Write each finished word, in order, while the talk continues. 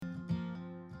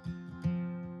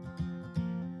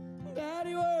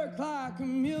worked like a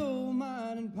mule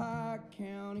mining Pike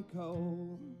County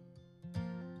coal.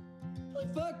 He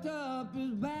fucked up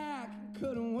his back and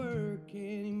couldn't work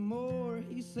anymore.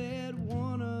 He said,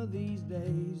 one of these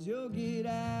days you'll get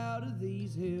out of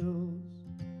these hills.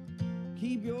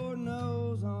 Keep your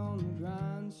nose on the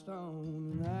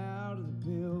grindstone and out of the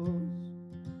pills.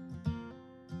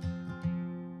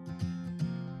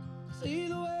 See,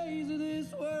 the ways of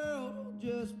this world will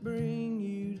just bring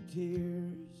you to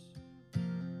tears.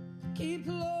 Keep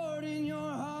the Lord in your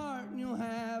heart and you'll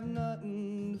have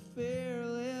nothing to fear.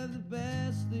 Live the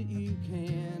best that you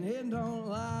can and don't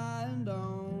lie and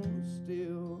don't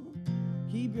steal.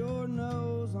 Keep your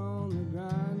nose on the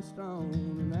grindstone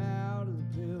and out of the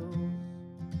pills.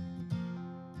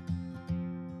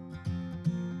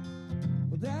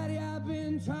 Well, Daddy, I've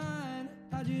been trying,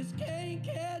 I just can't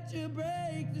catch a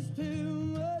break. There's too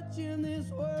much in this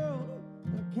world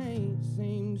I can't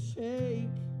seem to shake.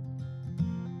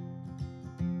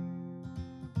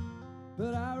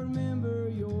 But I remember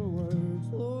your words,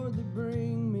 Lord, that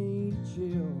bring me to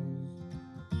chills.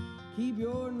 Keep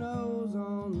your nose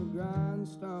on the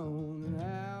grindstone and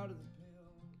out of the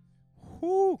pills.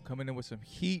 Whoo, coming in with some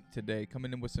heat today.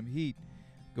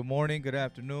 Good morning, good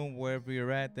afternoon, wherever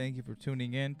you're at. Thank you for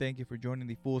tuning in. Thank you for joining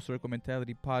the Full Circle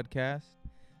Mentality podcast.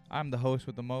 I'm the host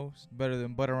with the most, better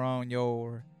than butter on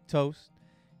your toast.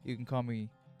 You can call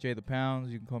me Jay the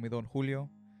Pounds. You can call me Don Julio.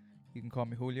 You can call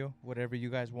me Julio. Whatever you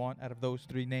guys want out of those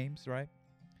three names, right?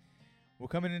 We're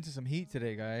coming into some heat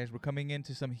today, guys. We're coming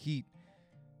into some heat.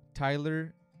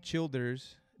 Tyler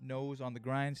Childers, Nose on the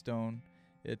Grindstone.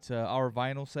 It's our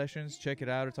vinyl sessions. Check it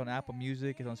out. It's on Apple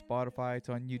Music. It's on Spotify. It's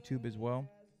on YouTube as well.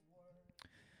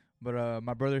 But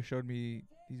my brother showed me,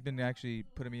 he's been actually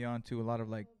putting me on to a lot of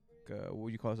like,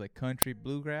 what you call it, like country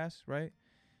bluegrass, right?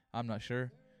 I'm not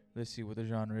sure. Let's see what the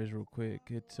genre is real quick.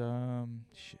 It's,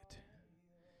 shit.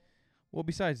 Well,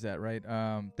 besides that, right?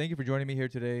 Thank you for joining me here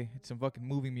today. It's some fucking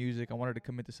moving music. I wanted to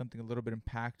commit to something a little bit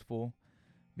impactful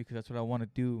because that's what I want to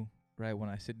do, right? When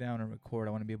I sit down and record,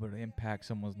 I want to be able to impact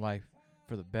someone's life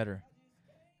for the better,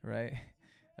 right?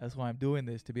 That's why I'm doing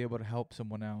this, to be able to help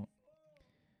someone out.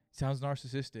 Sounds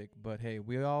narcissistic, but hey,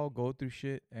 we all go through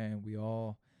shit and we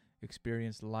all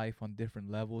experience life on different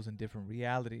levels and different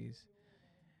realities.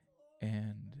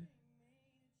 And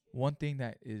one thing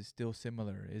that is still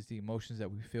similar is the emotions that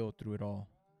we feel through it all.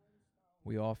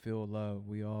 We all feel love.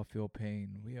 We all feel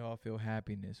pain. We all feel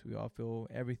happiness. We all feel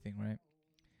everything, right?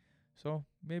 So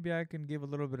maybe I can give a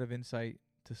little bit of insight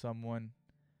to someone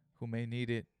who may need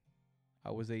it.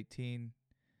 I was 18.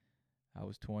 I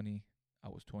was 20. I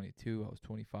was 22. I was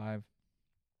 25.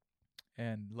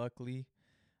 And luckily,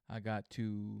 I got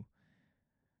to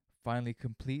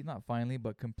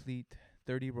complete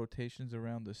 30 rotations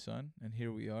around the sun. And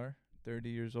here we are, 30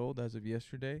 years old as of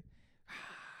yesterday.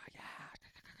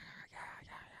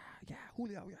 Yeah,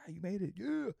 Julio, yeah, you made it.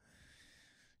 Yeah.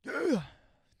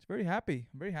 It's very happy.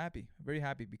 I'm very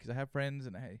happy because I have friends,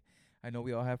 and I know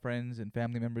we all have friends and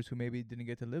family members who maybe didn't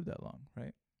get to live that long,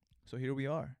 right? So here we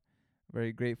are.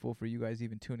 Very grateful for you guys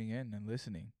even tuning in and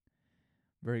listening.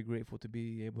 Very grateful to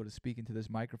be able to speak into this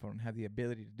microphone and have the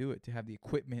ability to do it, to have the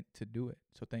equipment to do it.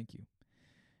 So thank you.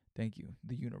 Thank you,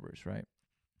 the universe, right?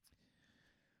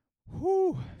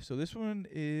 Whew. So this one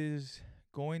is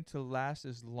going to last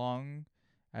as long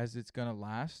as it's going to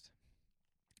last.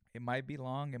 It might be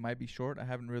long. It might be short. I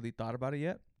haven't really thought about it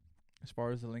yet as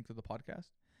far as the length of the podcast.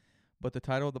 But the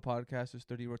title of the podcast is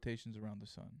 30 Rotations Around the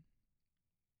Sun.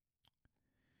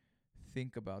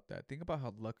 Think about that. Think about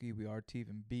how lucky we are to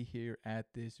even be here at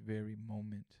this very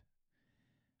moment.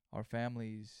 Our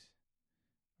families,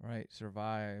 right,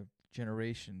 survived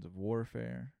generations of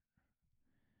warfare,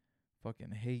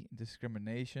 fucking hate and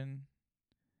discrimination,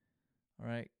 all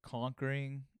right,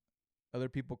 conquering other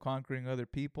people,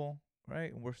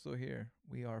 right? And we're still here.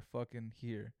 We are fucking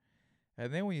here.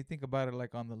 And then when you think about it,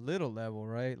 like on the little level,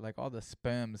 right? Like all the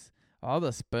sperms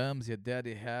your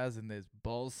daddy has in this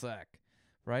ball sack,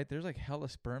 right? There's like hella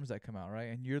sperms that come out, right?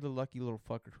 And you're the lucky little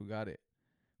fucker who got it,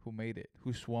 who made it,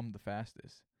 who swum the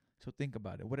fastest. So think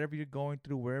about it. Whatever you're going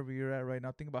through, wherever you're at right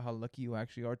now, think about how lucky you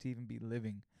actually are to even be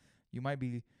living. You might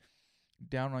be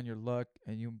down on your luck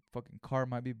and your fucking car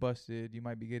might be busted. You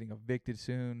might be getting evicted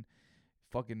soon.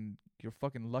 Your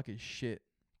fucking luck is shit.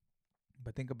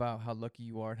 But think about how lucky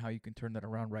you are and how you can turn that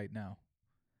around right now.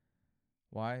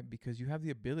 Why? Because you have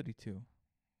the ability to.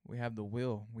 We have the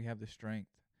will. We have the strength.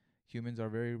 Humans are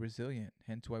very resilient,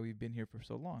 hence why we've been here for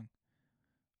so long.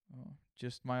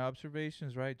 Just my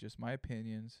observations, right? Just my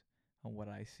opinions on what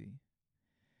I see.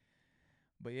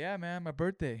 But yeah, man, my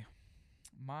birthday.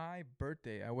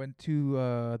 I went to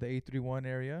the 831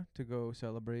 area to go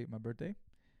celebrate my birthday.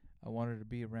 I wanted to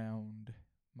be around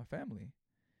my family.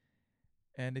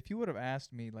 And if you would have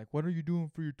asked me, like, what are you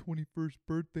doing for your 21st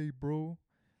birthday, bro?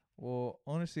 Well,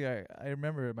 honestly, I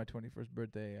remember my 21st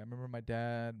birthday. I remember my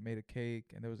dad made a cake,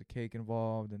 and there was a cake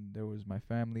involved, and there was my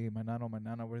family. My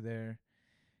nana were there,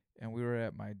 and we were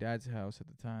at my dad's house at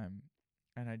the time.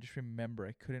 And I just remember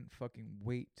I couldn't fucking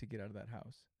wait to get out of that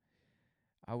house.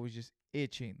 I was just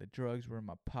itching. The drugs were in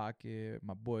my pocket.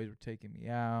 My boys were taking me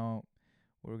out.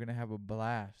 We were going to have a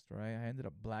blast, right? I ended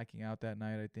up blacking out that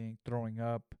night, I think, throwing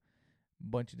up a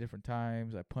bunch of different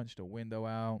times. I punched a window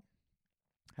out.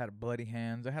 Had bloody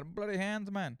hands. I had bloody hands,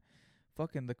 man.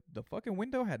 Fucking the fucking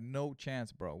window had no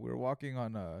chance, bro. We were walking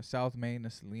on South Main to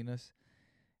Salinas,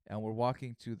 and we're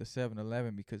walking to the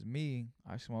 7-Eleven because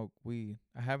I smoke weed.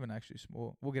 I haven't actually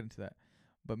smoked. We'll get into that.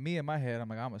 But me in my head, I'm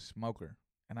like, I'm a smoker,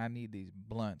 and I need these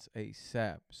blunts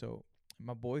ASAP. So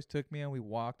my boys took me, and we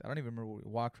walked. I don't even remember where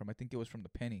we walked from. I think it was from the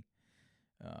Penny,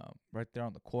 right there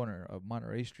on the corner of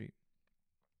Monterey Street.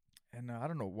 And I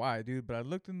don't know why, dude, but I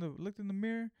looked in the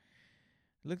mirror.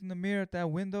 Looked in the mirror at that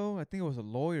window. I think it was a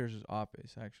lawyer's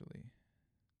office, actually.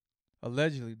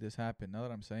 Allegedly, this happened. Now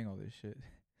that I'm saying all this shit.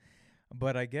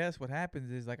 But I guess what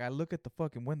happens is, like, I look at the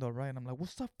fucking window, right? And I'm like,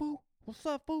 what's up, fool? What's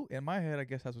up, fool? In my head, I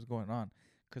guess that's what's going on.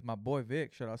 Because my boy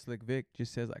Vic, shout out Slick Vic,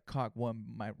 just says I cock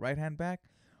my right hand back.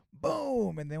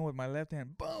 Boom! And then with my left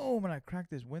hand, boom! And I crack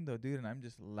this window, dude. And I'm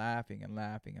just laughing and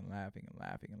laughing and laughing and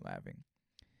laughing and laughing.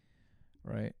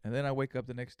 Right? And then I wake up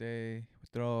the next day,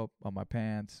 throw up on my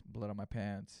pants, blood on my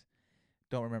pants.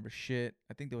 Don't remember shit.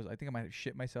 I think I might have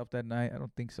shit myself that night. I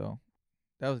don't think so.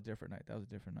 That was a different night.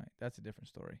 That's a different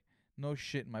story. No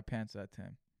shit in my pants that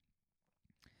time.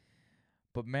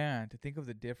 But man, to think of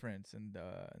the difference and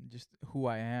just who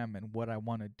I am and what I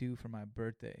want to do for my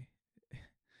birthday,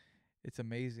 it's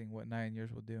amazing what 9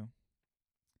 years will do.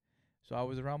 So I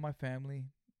was around my family.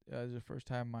 It was the first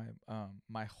time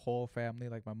my whole family,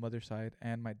 like my mother's side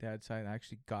and my dad's side,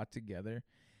 actually got together.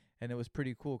 And it was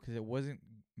pretty cool because it wasn't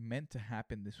meant to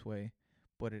happen this way,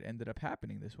 but it ended up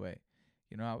happening this way.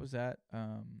 You know, I was at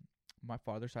my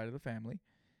father's side of the family,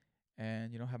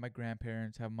 and, you know, have my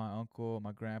grandparents, have my uncle,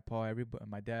 my grandpa, everybody,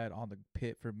 my dad on the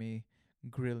pit for me,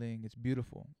 grilling. It's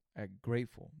beautiful. I'm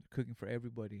grateful. Cooking for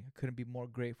everybody. I couldn't be more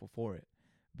grateful for it.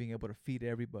 Being able to feed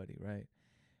everybody, right?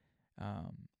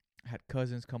 Had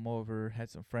cousins come over,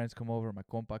 had some friends come over. My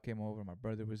compa came over. My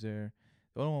brother was there.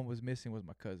 The only one was missing was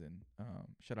my cousin.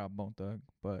 Shout out Bone Thug.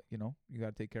 But, you know, you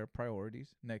got to take care of priorities.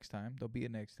 Next time. There'll be a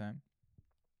next time.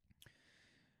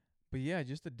 But yeah,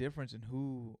 just the difference in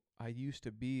who I used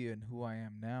to be and who I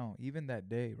am now. Even that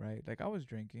day, right? Like, I was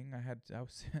drinking.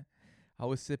 I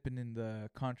was sipping in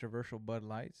the controversial Bud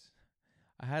Lights.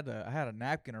 I had a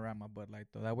napkin around my Bud Light,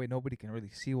 though. That way nobody can really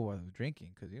see what I was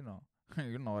drinking. Because, you know,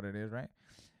 you know what it is, right?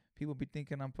 People be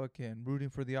thinking I'm fucking rooting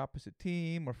for the opposite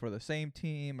team or for the same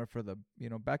team or for the, you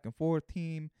know, back and forth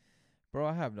team. Bro,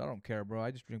 I don't care, bro.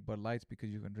 I just drink Bud Lights because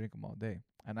you can drink them all day.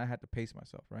 And I had to pace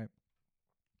myself, right?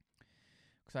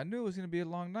 Because I knew it was going to be a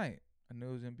long night.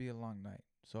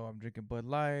 So I'm drinking Bud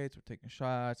Lights. We're taking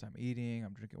shots. I'm eating.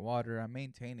 I'm drinking water. I'm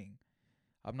maintaining.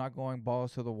 I'm not going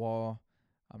balls to the wall.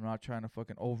 I'm not trying to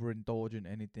fucking overindulge in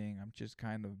anything. I'm just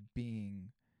kind of being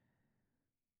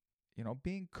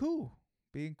cool.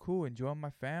 Being cool, enjoying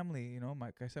my family, you know.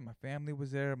 Like I said, my family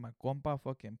was there. My compa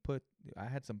fucking I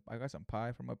got some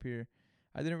pie from up here.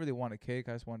 I didn't really want a cake.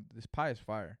 I just wanted, this pie is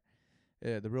fire.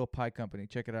 Yeah, the Real Pie Company.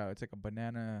 Check it out. It's like a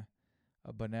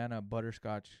banana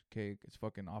butterscotch cake. It's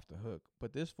fucking off the hook.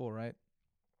 But this fool, right?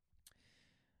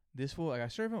 Like, I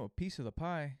serve him a piece of the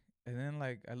pie, and then,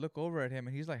 like, I look over at him,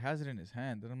 and he's like has it in his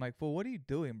hand, and I'm like, fool, what are you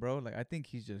doing, bro? Like, I think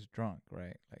he's just drunk,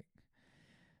 right? Like.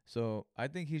 So I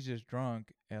think he's just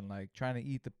drunk and, like, trying to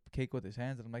eat the cake with his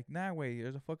hands. And I'm like, nah, wait,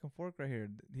 there's a fucking fork right here.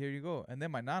 Here you go. And then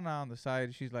my nana on the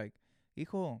side, she's like,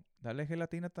 hijo, dale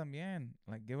gelatina también.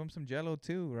 Like, give him some Jello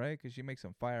too, right? Because she makes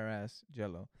some fire-ass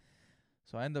Jello.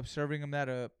 So I end up serving him that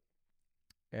up.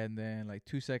 And then, like,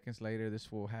 2 seconds later, this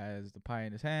fool has the pie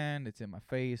in his hand. It's in my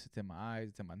face. It's in my eyes.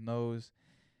 It's in my nose.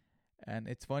 And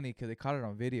it's funny because they caught it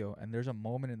on video. And there's a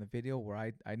moment in the video where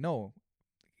I know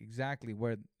exactly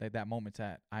where, like, that moment's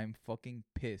at. I'm fucking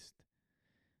pissed.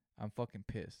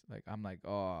 Like, I'm like,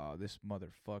 oh, this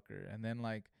motherfucker. And then,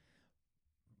 like,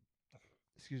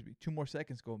 2 more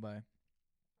seconds go by.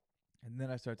 And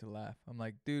then I start to laugh. I'm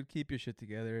like, dude, keep your shit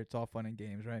together. It's all fun and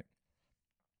games, right?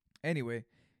 Anyway,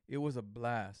 it was a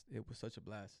blast. It was such a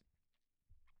blast.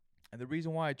 And the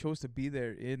reason why I chose to be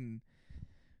there in,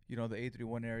 you know, the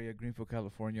 831 area, Greenfield,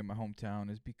 California, my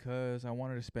hometown, is because I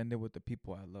wanted to spend it with the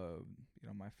people I love. You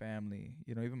know, my family.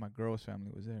 You know, even my girl's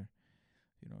family was there.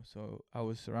 You know, so I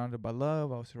was surrounded by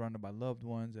love. I was surrounded by loved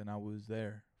ones, and I was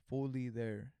there fully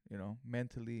there, you know,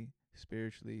 mentally,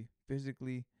 spiritually,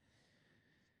 physically.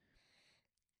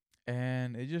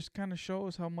 And it just kind of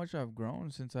shows how much I've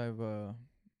grown since I've been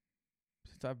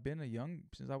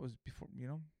since I was before, you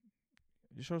know.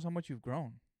 It just shows how much you've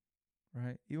grown,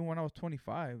 right? Even when I was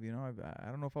 25, you know, I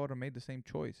don't know if I would have made the same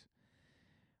choice.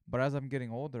 But as I'm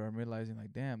getting older, I'm realizing,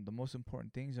 like, damn, the most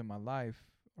important things in my life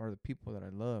are the people that I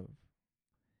love,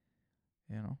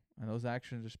 you know, and those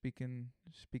actions are speaking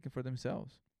for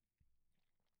themselves.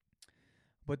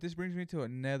 But this brings me to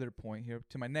another point here,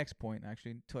 to my next point,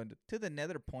 actually, to the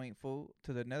nether point, fool,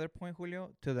 to the nether point,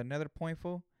 Julio, to the nether point,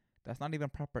 fool. That's not even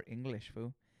proper English,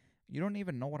 fool. You don't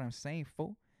even know what I'm saying,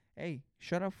 fool. Hey,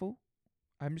 shut up, fool.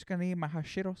 I'm just gonna eat my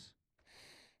hashiros.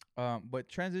 But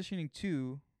transitioning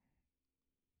to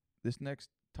this next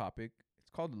topic,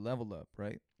 it's called level up,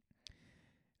 right?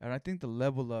 And I think the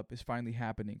level up is finally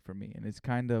happening for me, and it's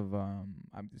kind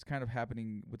of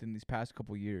happening within these past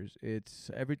couple years.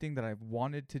 It's everything that I've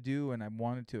wanted to do and I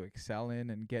wanted to excel in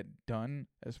and get done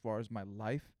as far as my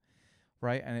life,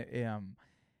 right? And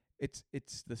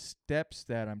it's the steps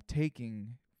that I'm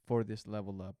taking for this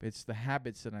level up. It's the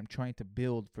habits that I'm trying to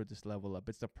build for this level up.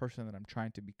 It's the person that I'm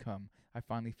trying to become. I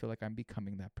finally feel like I'm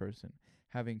becoming that person,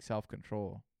 having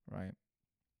self-control, right?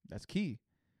 That's key.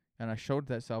 And I showed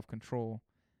that self-control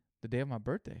the day of my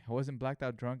birthday. I wasn't blacked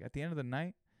out drunk. At the end of the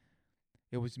night,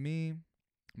 it was me,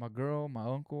 my girl, my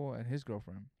uncle, and his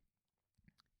girlfriend.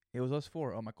 It was us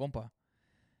four, my compa.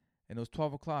 And it was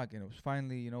 12 o'clock, and it was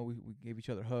finally, you know, we gave each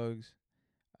other hugs.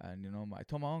 And, you know, I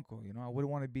told my uncle, you know, I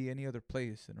wouldn't want to be any other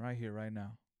place than right here, right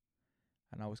now.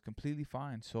 And I was completely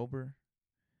fine, sober.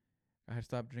 I had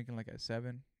stopped drinking like at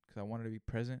 7 because I wanted to be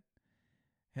present.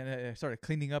 And I started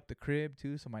cleaning up the crib,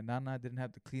 too, so my nana didn't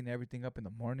have to clean everything up in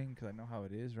the morning because I know how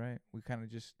it is, right? We kind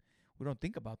of we don't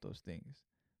think about those things.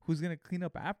 Who's going to clean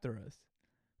up after us,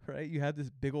 right? You have this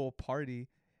big old party,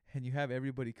 and you have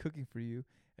everybody cooking for you,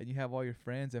 and you have all your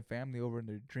friends and family over, and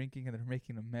they're drinking, and they're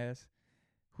making a mess.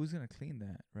 Who's going to clean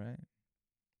that, right?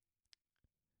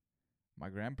 My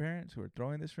grandparents who are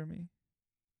throwing this for me,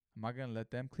 am I going to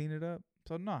let them clean it up?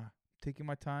 So, nah, taking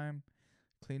my time,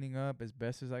 cleaning up as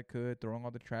best as I could, throwing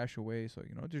all the trash away. So,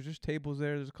 you know, there's just tables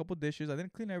there. There's a couple dishes. I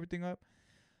didn't clean everything up,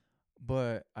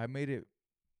 but I made it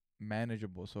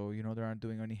manageable. So, you know, they aren't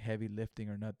doing any heavy lifting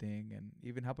or nothing. And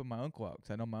even helping my uncle out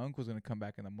because I know my uncle's going to come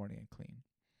back in the morning and clean.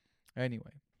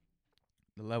 Anyway,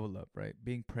 the level up, right?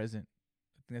 Being present.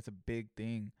 I think that's a big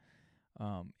thing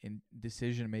in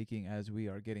decision making as we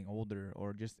are getting older,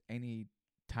 or just any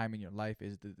time in your life,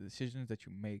 is the decisions that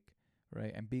you make,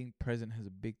 right? And being present has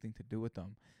a big thing to do with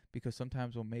them, because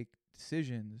sometimes we'll make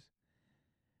decisions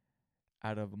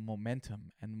out of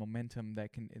momentum, and momentum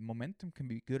can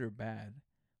be good or bad,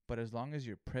 but as long as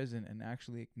you're present and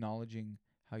actually acknowledging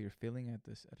how you're feeling at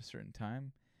a certain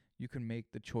time, you can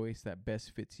make the choice that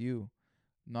best fits you,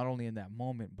 not only in that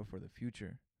moment but for the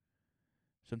future.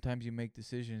 Sometimes you make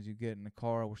decisions, you get in a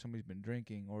car where somebody's been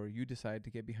drinking, or you decide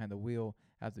to get behind the wheel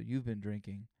after you've been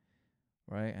drinking,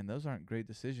 right? And those aren't great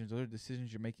decisions. Those are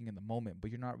decisions you're making in the moment,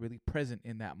 but you're not really present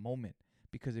in that moment.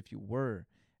 Because if you were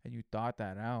and you thought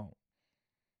that out,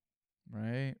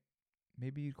 right,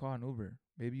 maybe you'd call an Uber.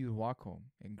 Maybe you'd walk home.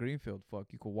 In Greenfield,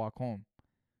 you could walk home.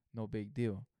 No big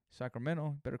deal.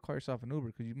 Sacramento, better call yourself an Uber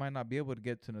because you might not be able to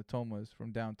get to Natomas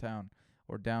from downtown,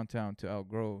 or downtown to Elk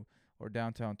Grove, or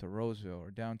downtown to Roseville, or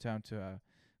downtown to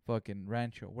fucking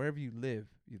Rancho, wherever you live.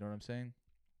 You know what I'm saying?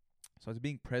 So it's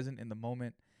being present in the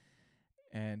moment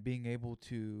and being able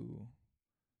to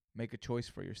make a choice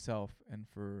for yourself, and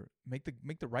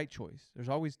make the right choice. There's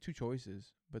always two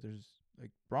choices, but there's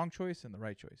like wrong choice and the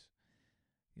right choice.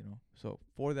 You know, so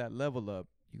for that level up,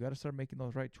 you got to start making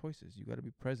those right choices. You got to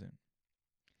be present.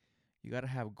 You got to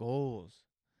have goals.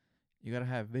 You got to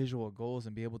have visual goals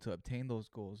and be able to obtain those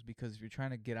goals, because if you're trying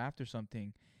to get after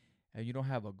something and you don't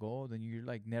have a goal, then you're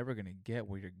like never going to get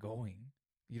where you're going.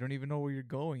 You don't even know where you're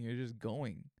going. You're just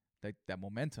going. Like that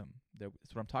momentum. That's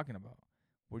what I'm talking about.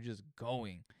 We're just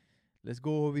going. Let's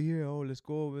go over here. Oh, let's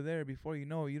go over there. Before you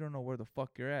know it, you don't know where the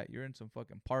fuck you're at. You're in some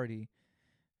fucking party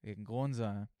in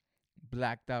Gonza,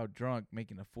 blacked out drunk,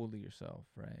 making a fool of yourself,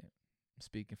 right?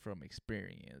 Speaking from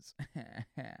experience.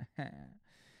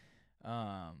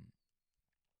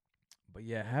 But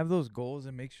yeah, have those goals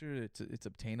and make sure it's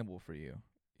obtainable for you.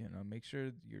 You know, make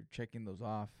sure you're checking those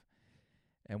off.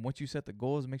 And once you set the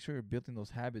goals, make sure you're building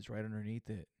those habits right underneath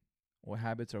it. What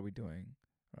habits are we doing?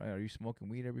 Right? Are you smoking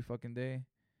weed every fucking day?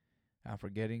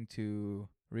 Forgetting to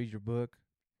read your book,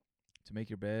 to make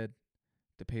your bed,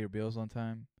 to pay your bills on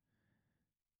time,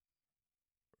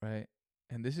 right?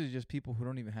 And this is just people who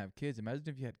don't even have kids. Imagine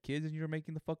if you had kids and you were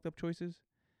making the fucked up choices.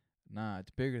 Nah,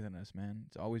 it's bigger than us, man.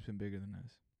 It's always been bigger than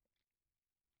us.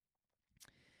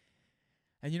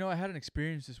 And I had an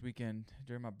experience this weekend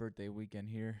during my birthday weekend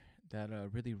here that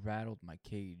really rattled my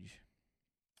cage.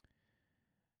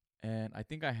 And I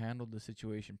think I handled the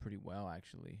situation pretty well,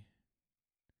 actually.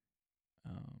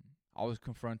 I was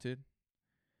confronted,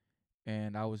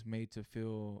 and I was made to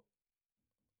feel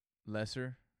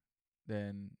lesser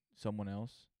than someone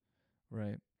else,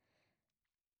 right?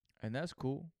 And that's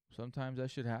cool. Sometimes that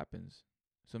shit happens.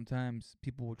 Sometimes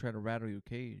people will try to rattle your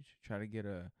cage, try to get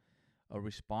a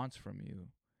response from you.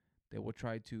 They will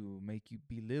try to make you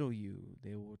belittle you.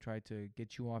 They will try to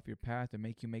get you off your path and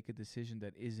make you make a decision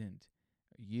that isn't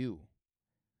you,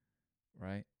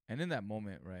 right? And in that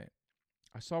moment, right,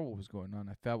 I saw what was going on.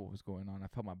 I felt what was going on. I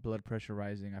felt my blood pressure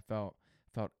rising. I felt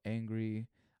angry.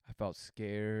 I felt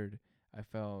scared. I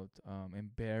felt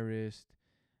embarrassed.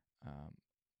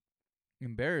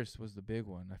 Embarrassed was the big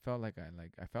one. I felt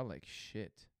like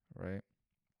shit, right?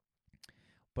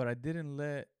 But I didn't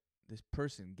let this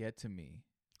person get to me.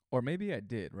 Or maybe I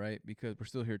did, right? Because we're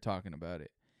still here talking about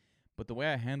it. But the way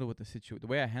I handled the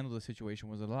situation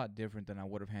was a lot different than I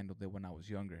would have handled it when I was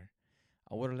younger.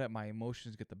 I would have let my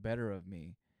emotions get the better of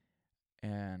me,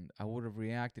 and I would have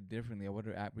reacted differently. I would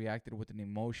have reacted with an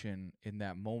emotion in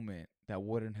that moment that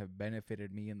wouldn't have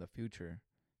benefited me in the future,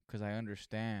 because I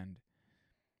understood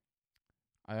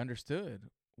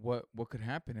what could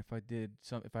happen if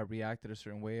I reacted a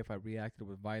certain way, if I reacted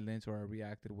with violence, or I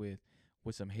reacted with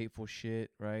some hateful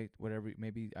shit, right? Whatever,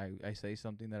 maybe I say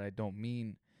something that I don't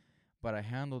mean, but I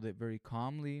handled it very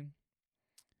calmly,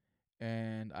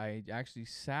 and I actually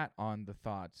sat on the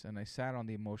thoughts, and I sat on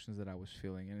the emotions that I was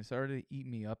feeling, and it started to eat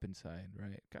me up inside,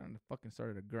 right? Kind of fucking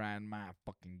started to grind my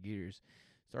fucking gears.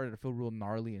 Started to feel real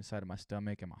gnarly inside of my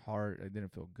stomach and my heart. I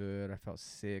didn't feel good. I felt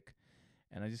sick,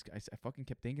 and I fucking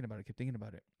kept thinking about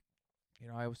it.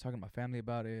 I was talking to my family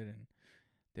about it, and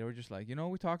they were just like,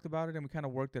 we talked about it and we kind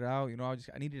of worked it out.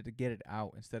 I needed to get it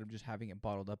out instead of just having it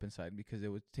bottled up inside, because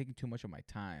it was taking too much of my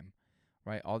time,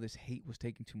 right? All this hate was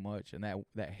taking too much, and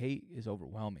that hate is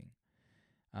overwhelming.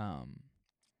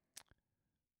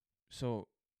 So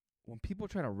when people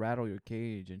try to rattle your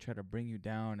cage and try to bring you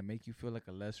down and make you feel like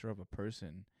a lesser of a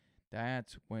person,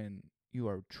 that's when you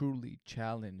are truly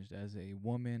challenged as a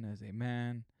woman, as a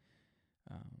man,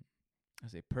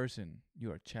 as a person.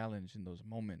 You are challenged in those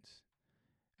moments.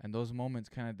 And those moments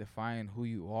kind of define who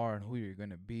you are and who you're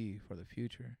going to be for the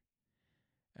future.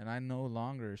 And I no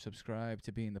longer subscribe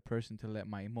to being the person to let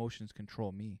my emotions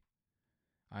control me.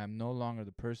 I am no longer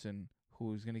the person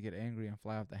who is going to get angry and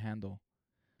fly off the handle.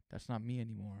 That's not me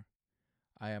anymore.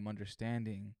 I am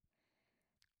understanding.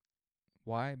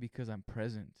 Why? Because I'm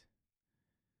present.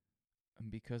 And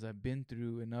because I've been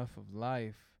through enough of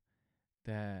life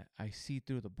that I see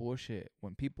through the bullshit.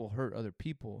 When people hurt other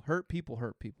people, hurt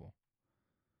people.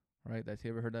 Right? That's, you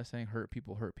ever heard that saying? Hurt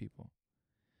people.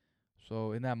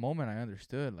 So in that moment, I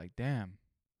understood, like, damn,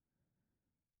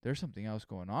 there's something else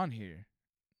going on here,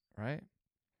 right?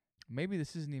 Maybe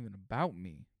this isn't even about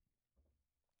me.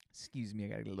 Excuse me, I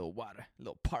gotta get a little water, a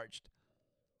little parched.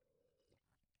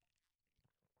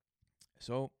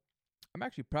 So I'm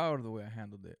actually proud of the way I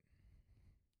handled it.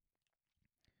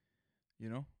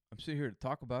 I'm sitting here to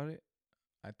talk about it.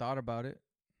 I thought about it,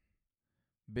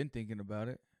 been thinking about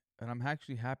it. And I'm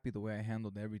actually happy the way I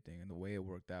handled everything and the way it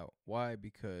worked out. Why?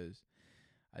 Because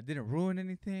I didn't ruin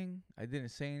anything. I didn't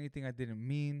say anything I didn't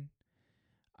mean.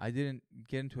 I didn't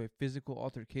get into a physical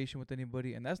altercation with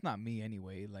anybody. And that's not me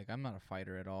anyway. Like, I'm not a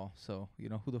fighter at all. So,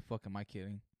 who the fuck am I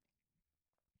kidding?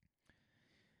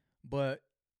 But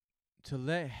to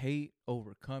let hate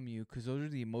overcome you, because those are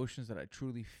the emotions that I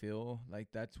truly feel. Like,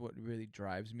 that's what really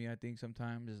drives me, I think,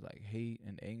 sometimes, is like hate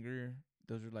and anger.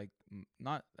 Those are like,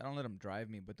 I don't let them drive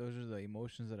me, but those are the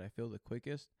emotions that I feel the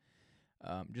quickest.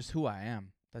 Just who I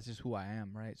am. That's just who I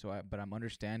am, right? But I'm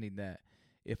understanding that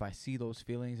if I see those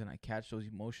feelings and I catch those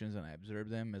emotions and I observe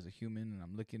them as a human, and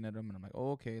I'm looking at them and I'm like,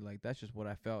 oh, okay, like, that's just what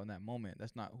I felt in that moment.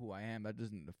 That's not who I am. That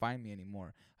doesn't define me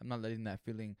anymore. I'm not letting that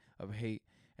feeling of hate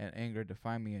and anger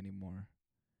define me anymore.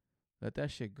 Let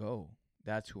that shit go.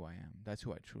 That's who I am. That's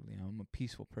who I truly am. I'm a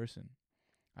peaceful person.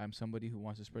 I'm somebody who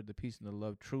wants to spread the peace and the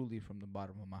love truly from the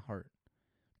bottom of my heart.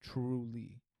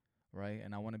 Truly, right?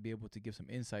 And I want to be able to give some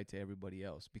insight to everybody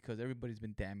else, because everybody's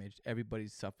been damaged.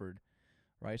 Everybody's suffered,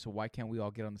 right? So why can't we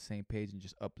all get on the same page and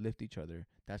just uplift each other?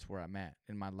 That's where I'm at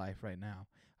in my life right now.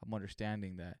 I'm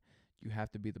understanding that you have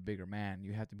to be the bigger man.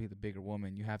 You have to be the bigger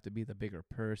woman. You have to be the bigger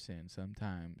person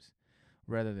sometimes,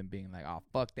 rather than being like, oh,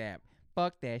 fuck that.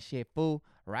 Fuck that shit, fool.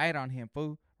 Right on him,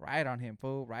 fool. Right on him,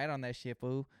 fool. Right on that shit,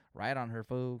 fool. Right on her,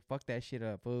 fool. Fuck that shit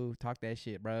up, fool. Talk that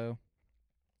shit, bro.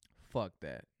 Fuck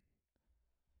that.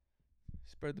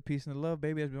 Spread the peace and the love,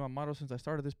 baby. That's been my motto since I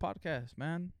started this podcast,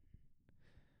 man.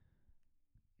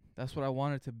 That's what I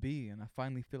want it to be, and I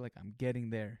finally feel like I'm getting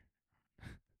there.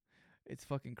 It's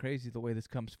fucking crazy the way this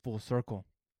comes full circle.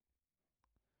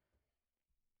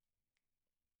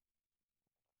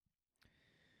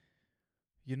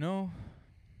 You know,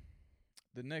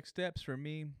 the next steps for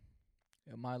me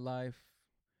in my life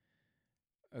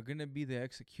are going to be the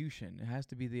execution. It has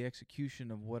to be the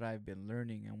execution of what I've been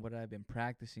learning and what I've been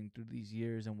practicing through these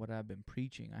years and what I've been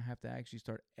preaching. I have to actually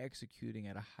start executing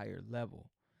at a higher level,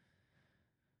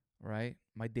 right?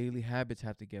 My daily habits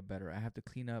have to get better. I have to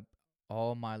clean up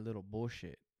all my little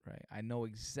bullshit, right? I know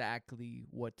exactly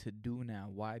what to do now.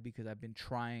 Why? Because I've been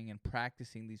trying and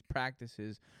practicing these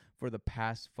practices for the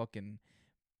past fucking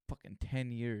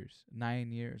 10 years,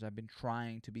 9 years. I've been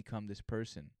trying to become this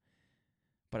person,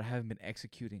 but I haven't been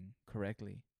executing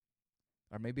correctly.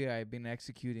 Or maybe I've been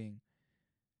executing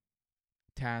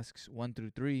tasks 1 through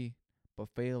 3, but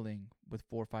failing with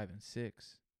 4, 5, and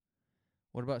 6.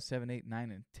 What about 7, 8,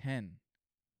 9, and 10?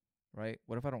 Right?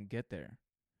 What if I don't get there?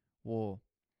 Well,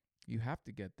 you have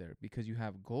to get there because you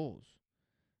have goals.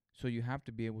 So you have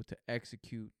to be able to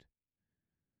execute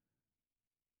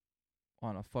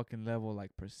on a fucking level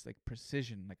like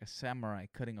precision, like a samurai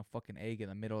cutting a fucking egg in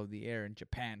the middle of the air in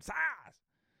Japan. Saz!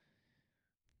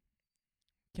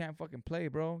 Can't fucking play,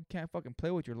 bro. Can't fucking play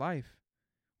with your life.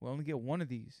 We'll only get one of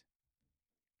these.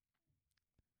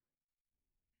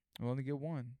 We'll only get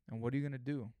one. And what are you going to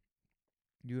do?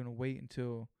 You're going to wait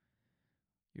until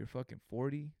you're fucking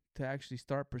 40 to actually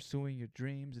start pursuing your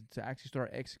dreams and to actually start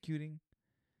executing?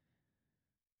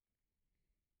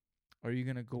 Or are you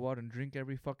going to go out and drink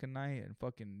every fucking night and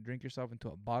fucking drink yourself into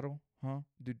a bottle? Huh?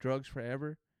 Do drugs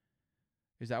forever?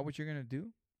 Is that what you're going to do?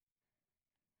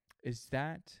 Is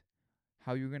that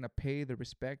how you're going to pay the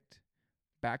respect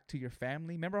back to your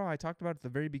family? Remember how I talked about at the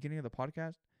very beginning of the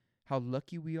podcast? How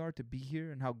lucky we are to be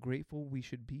here and how grateful we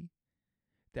should be?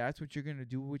 That's what you're going to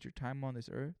do with your time on this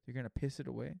earth? You're going to piss it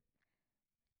away?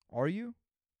 Are you?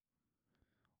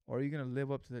 Or are you going to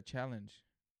live up to the challenge?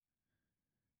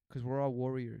 Because we're all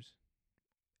warriors.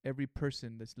 Every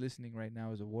person that's listening right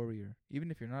now is a warrior.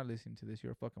 Even if you're not listening to this,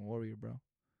 you're a fucking warrior, bro.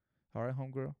 All right,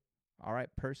 homegirl? All right,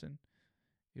 person?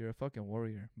 You're a fucking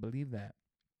warrior. Believe that.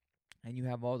 And you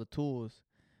have all the tools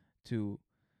to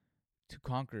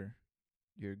conquer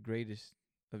your greatest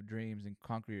of dreams and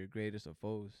conquer your greatest of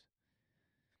foes.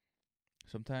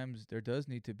 Sometimes there does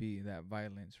need to be that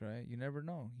violence, right? You never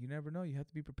know. You never know. You have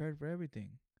to be prepared for everything.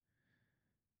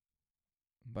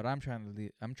 But I'm trying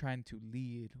to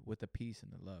lead with the peace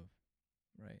and the love,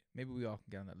 right? Maybe we all can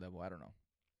get on that level. I don't know.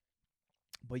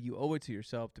 But you owe it to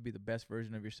yourself to be the best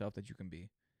version of yourself that you can be.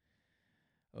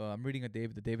 I'm reading the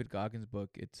David Goggins book.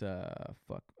 It's I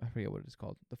forget what it's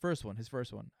called. His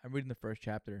first one. I'm reading the first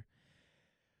chapter.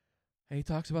 And he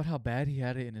talks about how bad he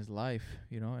had it in his life,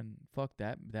 and fuck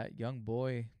that young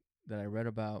boy that I read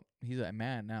about. He's a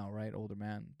man now, right? Older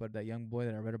man. But that young boy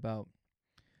that I read about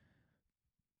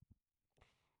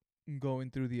going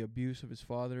through the abuse of his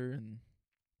father and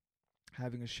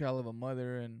having a shell of a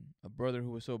mother and a brother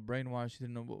who was so brainwashed he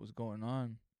didn't know what was going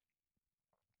on.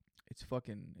 It's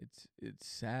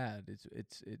sad.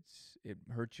 It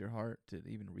hurts your heart to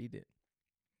even read it.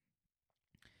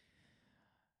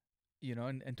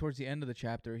 And towards the end of the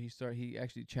chapter, he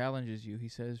actually challenges you. He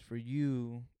says for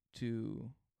you to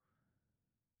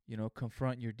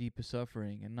confront your deepest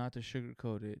suffering and not to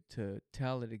sugarcoat it, to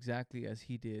tell it exactly as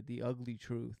he did, the ugly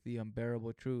truth, the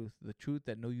unbearable truth, the truth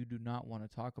that you do not want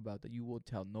to talk about, that you will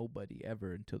tell nobody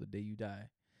ever until the day you die.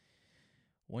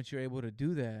 Once you're able to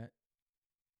do that,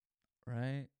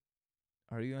 right,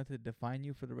 are you going to define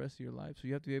you for the rest of your life? So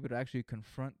you have to be able to actually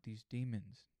confront these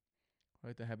demons,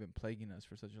 right, that have been plaguing us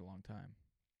for such a long time.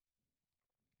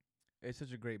 It's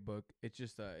such a great book. It's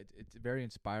just it's very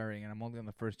inspiring, and I'm only on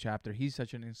the first chapter. He's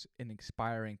such an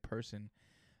inspiring person.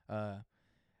 And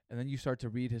then you start to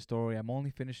read his story. I've only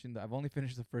finished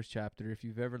the first chapter. If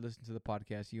you've ever listened to the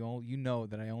podcast, you know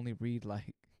that I only read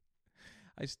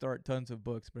I start tons of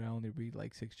books, but I only read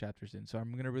 6 chapters in. So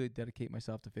I'm going to really dedicate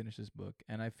myself to finish this book.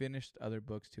 And I finished other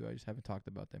books too. I just haven't talked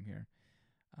about them here.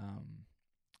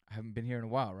 I haven't been here in a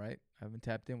while, right? I haven't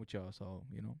tapped in with y'all, so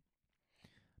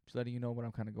just letting you know what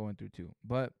I'm kind of going through too.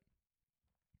 But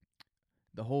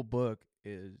the whole book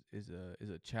is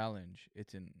a challenge.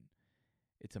 It's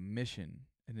a mission,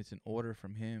 and it's an order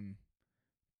from him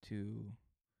to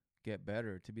get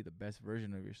better, to be the best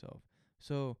version of yourself.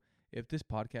 So if this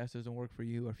podcast doesn't work for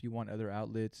you, or if you want other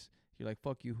outlets, you're like,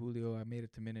 fuck you, Julio, I made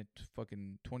it to minute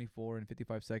fucking 24 and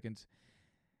 55 seconds.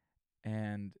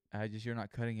 and you're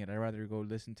not cutting it. I'd rather go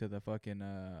listen to the fucking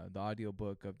the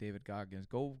audiobook of David Goggins.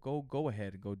 Go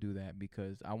ahead and go do that,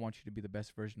 because I want you to be the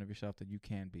best version of yourself that you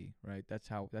can be, right? That's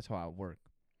how I work.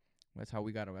 That's how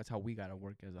we gotta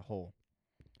work as a whole,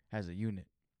 as a unit.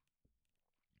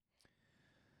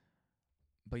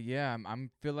 But yeah, I'm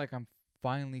feel like I'm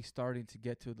finally starting to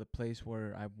get to the place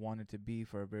where I've wanted to be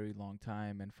for a very long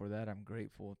time, and for that I'm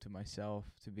grateful to myself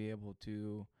to be able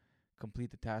to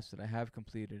complete the tasks that I have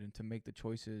completed and to make the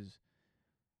choices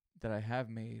that I have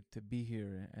made to be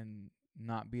here and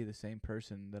not be the same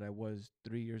person that I was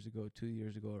 3 years ago, 2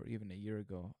 years ago, or even a year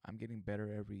ago. I'm getting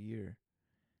better every year.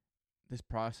 This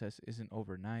process isn't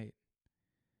overnight,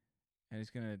 and it's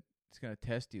gonna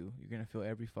test you. You're gonna feel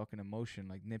every fucking emotion,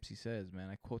 like Nipsey says, man.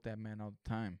 I quote that man all the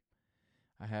time.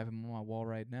 I have him on my wall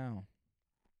right now.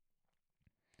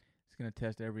 It's gonna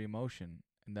test every emotion,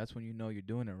 and that's when you know you're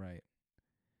doing it right.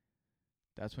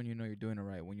 That's when you know you're doing it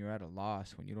right. When you're at a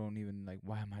loss, when you don't even like,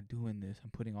 why am I doing this?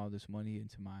 I'm putting all this money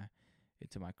into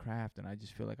my craft, and I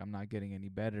just feel like I'm not getting any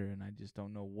better, and I just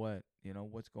don't know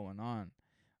what's going on.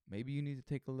 Maybe you need to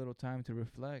take a little time to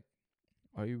reflect.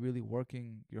 Are you really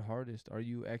working your hardest? Are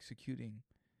you executing?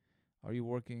 Are you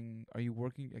working? Are you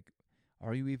working? Like,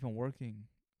 are you even working?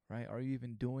 Right? Are you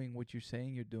even doing what you're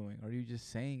saying you're doing? Or are you just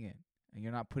saying it and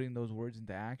you're not putting those words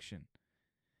into action?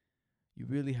 You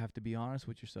really have to be honest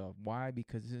with yourself. Why?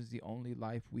 Because this is the only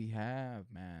life we have,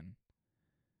 man.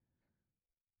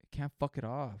 Can't fuck it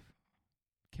off.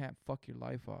 Can't fuck your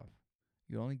life off.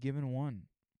 You're only given one.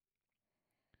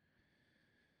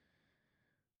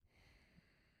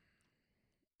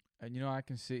 And I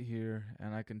can sit here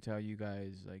and I can tell you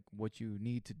guys like what you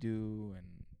need to do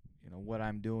and what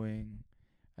I'm doing.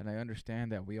 And I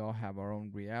understand that we all have our own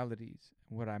realities.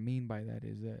 What I mean by that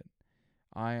is that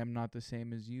I am not the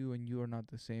same as you, and you are not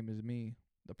the same as me.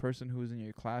 The person who's in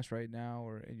your class right now,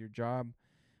 or in your job,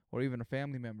 or even a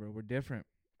family member, we're different.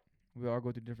 We all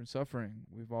go through different suffering.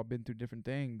 We've all been through different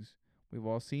things. We've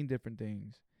all seen different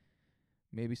things.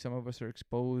 Maybe some of us are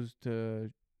exposed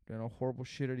to horrible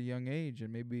shit at a young age,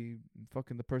 and maybe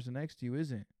fucking the person next to you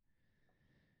isn't.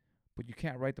 But you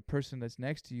can't write the person that's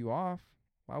next to you off.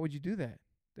 Why would you do that?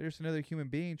 They're just another human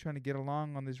being trying to get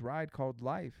along on this ride called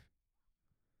life.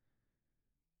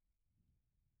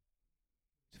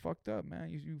 It's fucked up, man.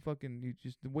 You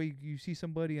just, the way you see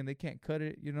somebody and they can't cut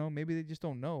it, maybe they just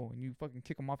don't know, and you fucking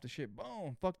kick them off the shit.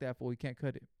 Boom, fuck that fool, you can't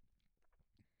cut it.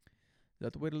 Is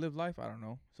that the way to live life? I don't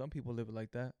know. Some people live it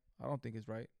like that. I don't think it's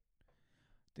right.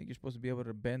 I think you're supposed to be able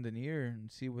to bend an ear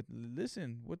and see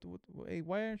listen, hey,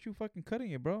 why aren't you fucking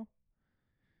cutting it, bro?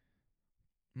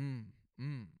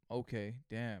 Okay,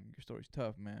 damn, your story's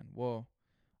tough, man. Well,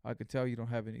 I can tell you don't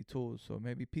have any tools, so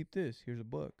maybe peep this. Here's a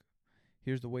book.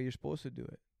 Here's the way you're supposed to do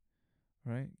it,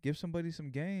 right? Give somebody some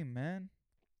game, man.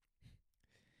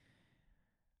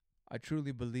 I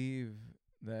truly believe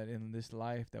that in this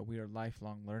life that we are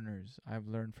lifelong learners. I've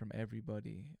learned from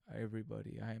everybody.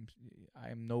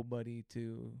 I'm nobody.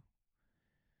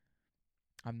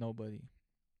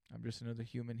 I'm just another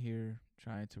human here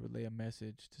trying to relay a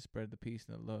message to spread the peace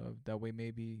and the love. That way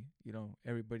maybe,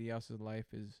 everybody else's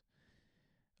life is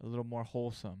a little more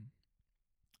wholesome.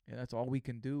 And that's all we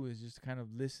can do is just kind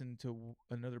of listen to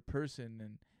another person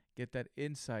and get that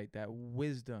insight, that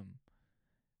wisdom.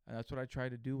 And that's what I try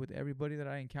to do with everybody that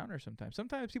I encounter sometimes.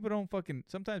 Sometimes people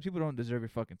don't deserve your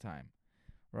fucking time,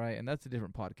 right? And that's a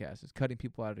different podcast. It's cutting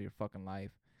people out of your fucking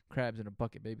life. Crabs in a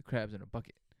bucket, baby. Crabs in a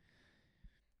bucket.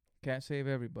 Can't save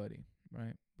everybody,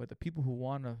 right? But the people who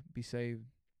want to be saved,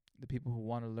 the people who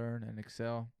want to learn and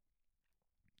excel,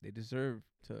 they deserve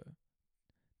to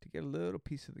get a little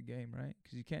piece of the game, right?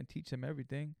 Because you can't teach them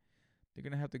everything. They're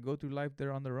going to have to go through life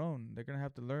there on their own. They're going to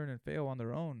have to learn and fail on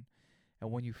their own.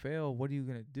 And when you fail, what are you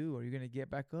going to do? Are you going to get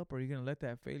back up, or are you going to let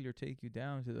that failure take you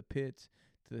down to the pits,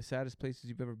 to the saddest places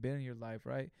you've ever been in your life,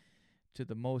 right? To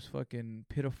the most fucking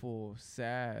pitiful,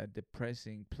 sad,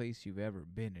 depressing place you've ever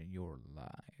been in your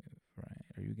life, right?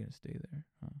 Are you going to stay there?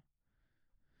 Huh?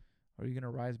 Are you going to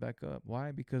rise back up?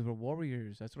 Why? Because we're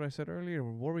warriors. That's what I said earlier.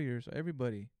 We're warriors.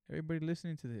 Everybody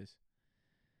listening to this.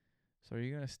 So are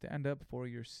you going to stand up for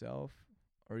yourself,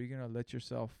 or are you going to let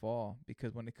yourself fall?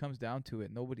 Because when it comes down to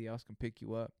it, nobody else can pick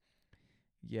you up.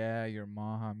 Yeah, your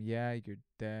mom. Yeah, your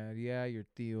dad. Yeah, your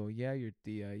tío. Yeah, your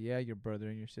tía. Yeah, your brother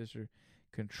and your sister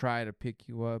can try to pick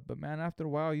you up. But, man, after a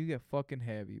while, you get fucking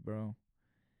heavy, bro.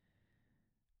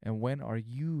 And when are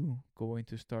you going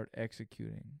to start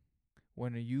executing?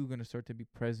 When are you going to start to be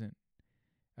present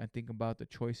and think about the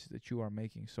choices that you are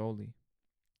making solely?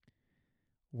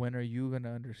 When are you going to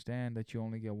understand that you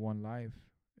only get one life,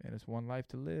 and it's one life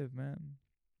to live, man?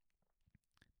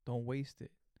 Don't waste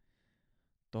it.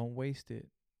 Don't waste it.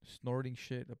 Snorting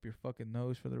shit up your fucking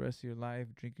nose for the rest of your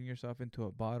life, drinking yourself into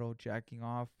a bottle, jacking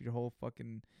off your whole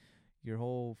fucking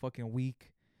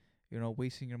week,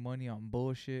 wasting your money on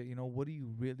bullshit. What are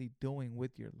you really doing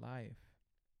with your life?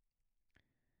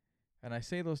 And I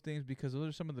say those things because those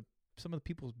are some of the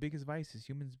people's biggest vices,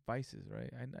 humans' vices,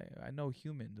 right? I know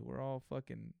humans. We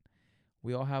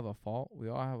all have a fault. We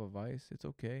all have a vice. It's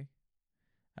okay.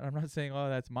 And I'm not saying, oh,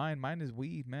 that's mine. Mine is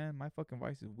weed, man. My fucking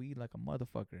vice is weed like a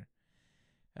motherfucker.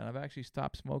 And I've actually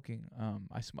stopped smoking.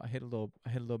 I hit a little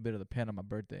bit of the pen on my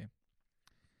birthday.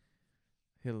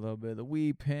 Hit a little bit of the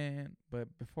weed pen,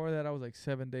 but before that, I was like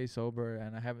 7 days sober,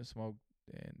 and I haven't smoked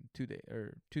in 2 days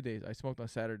or 2 days. I smoked on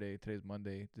Saturday. Today's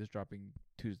Monday. This dropping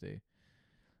Tuesday.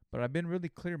 But I've been really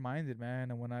clear-minded,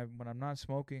 man. And when I'm not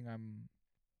smoking, I'm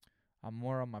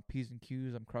more on my P's and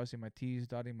Q's. I'm crossing my T's,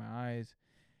 dotting my I's.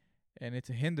 And it's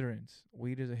a hindrance.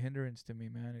 Weed is a hindrance to me,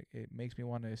 man. It makes me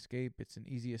want to escape. It's an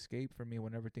easy escape for me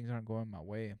whenever things aren't going my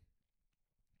way.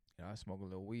 I smoke a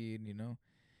little weed, And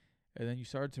then you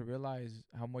start to realize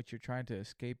how much you're trying to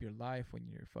escape your life when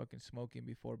you're fucking smoking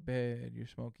before bed. You're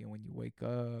smoking when you wake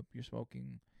up. You're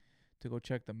smoking to go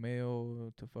check the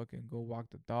mail, to fucking go walk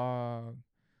the dog,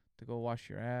 to go wash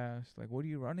your ass. Like, what are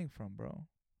you running from, bro?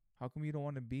 How come you don't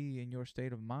want to be in your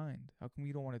state of mind? How come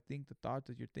you don't want to think the thoughts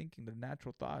that you're thinking, the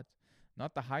natural thoughts,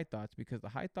 not the high thoughts? Because the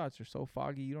high thoughts are so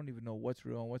foggy, you don't even know what's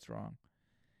real and what's wrong.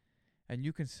 And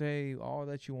you can say all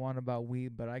that you want about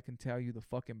weed, but I can tell you the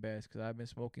fucking best, because I've been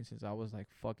smoking since I was like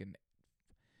fucking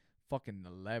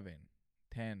 11,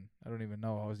 10. I don't even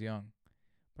know. I was young.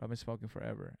 But I've been smoking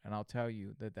forever. And I'll tell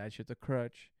you that shit's a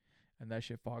crutch, and that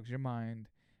shit fogs your mind,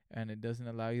 and it doesn't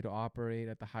allow you to operate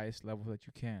at the highest level that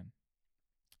you can.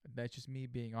 That's just me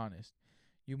being honest.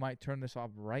 You might turn this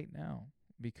off right now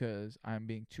because I'm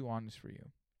being too honest for you.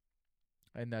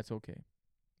 And that's okay.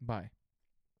 Bye.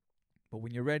 But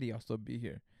when you're ready, I'll still be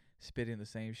here, spitting the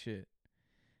same shit.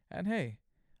 And hey,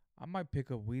 I might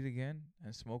pick up weed again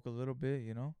and smoke a little bit,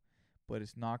 but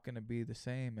it's not going to be the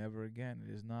same ever again. It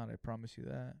is not. I promise you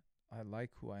that. I like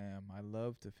who I am. I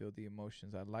love to feel the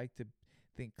emotions. I like to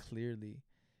think clearly.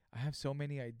 I have so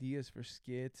many ideas for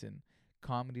skits and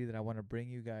comedy that I want to bring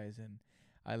you guys, and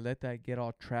I let that get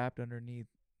all trapped underneath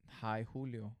Hi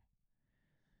Julio.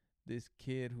 This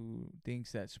kid who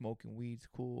thinks that smoking weed's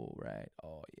cool, right?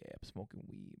 Oh yeah, I'm smoking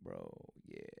weed, bro.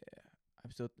 Yeah.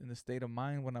 I'm still in the state of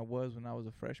mind when I was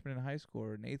a freshman in high school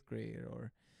or in 8th grade,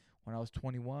 or when I was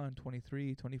 21,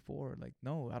 23, 24. Like,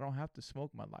 no, I don't have to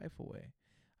smoke my life away.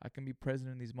 I can be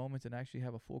present in these moments and actually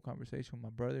have a full conversation with my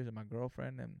brothers and my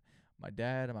girlfriend and my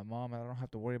dad and my mom. I don't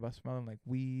have to worry about smelling like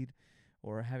weed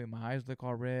or having my eyes look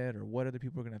all red or what other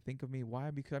people are going to think of me.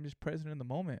 Why? Because I'm just present in the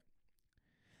moment.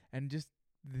 And just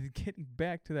getting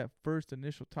back to that first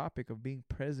initial topic of being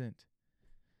present.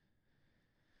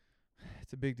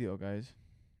 It's a big deal, guys.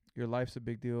 Your life's a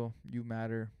big deal. You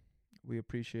matter. We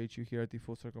appreciate you here at the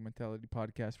Full Circle Mentality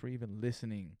Podcast for even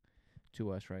listening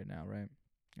to us right now, right?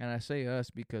 And I say us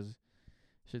because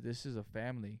shit, this is a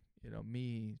family.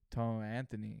 Me, Tom,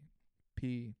 Anthony,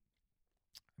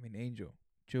 Angel,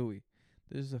 Joey.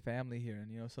 This is a family here.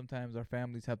 And, sometimes our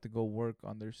families have to go work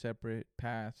on their separate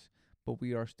paths, but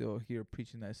we are still here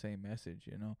preaching that same message,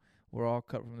 We're all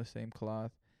cut from the same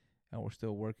cloth, and we're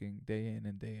still working day in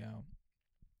and day out.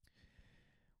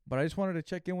 But I just wanted to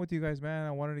check in with you guys, man.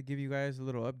 I wanted to give you guys a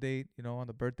little update, on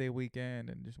the birthday weekend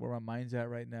and just where my mind's at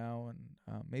right now. And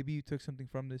maybe you took something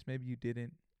from this, maybe you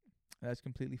didn't. That's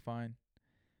completely fine.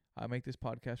 I make this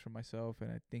podcast for myself,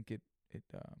 and I think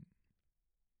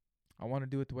I want to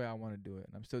do it the way I want to do it,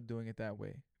 and I'm still doing it that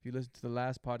way. If you listen to the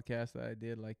last podcast that I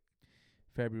did, like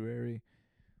February,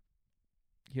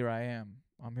 here I am.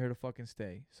 I'm here to fucking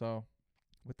stay. So,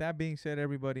 with that being said,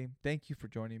 everybody, thank you for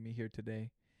joining me here today.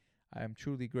 I am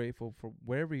truly grateful for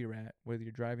wherever you're at, whether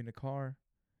you're driving a car,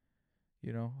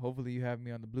 hopefully you have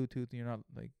me on the Bluetooth and you're not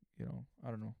like, I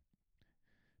don't know.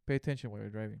 Pay attention while you're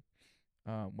driving.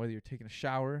 Whether you're taking a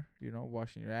shower,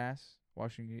 washing your ass,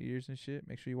 washing your ears and shit.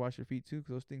 Make sure you wash your feet too,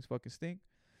 because those things fucking stink.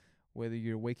 Whether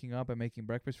you're waking up and making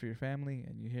breakfast for your family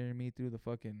and you're hearing me through the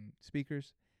fucking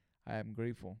speakers, I am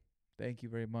grateful. Thank you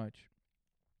very much.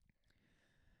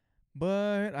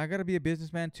 But I got to be a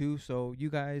businessman too, so you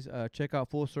guys check out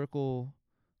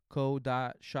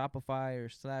fullcircleco.shopify or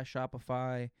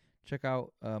 /Shopify. Check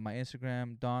out my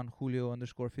Instagram,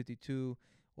 DonJulio_52,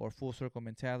 or Full Circle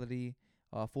Mentality.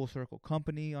 Full Circle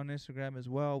Company on Instagram as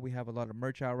well. We have a lot of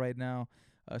merch out right now.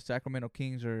 Sacramento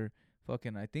Kings are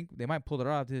fucking, I think they might pull it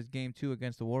off this game too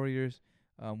against the Warriors.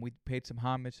 We paid some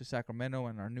homage to Sacramento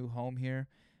and our new home here.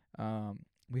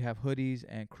 We have hoodies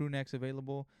and crew necks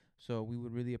available, so we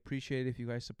would really appreciate it if you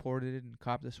guys supported it and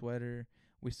copped the sweater.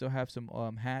 We still have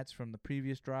some hats from the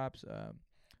previous drops.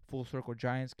 Full Circle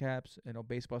Giants caps.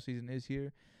 Baseball season is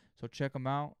here, so check them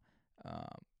out.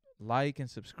 Like and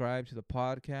subscribe to the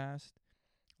podcast.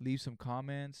 Leave some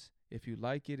comments if you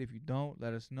like it. If you don't,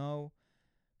 let us know.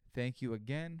 Thank you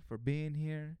again for being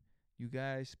here. You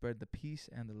guys spread the peace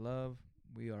and the love.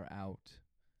 We are out.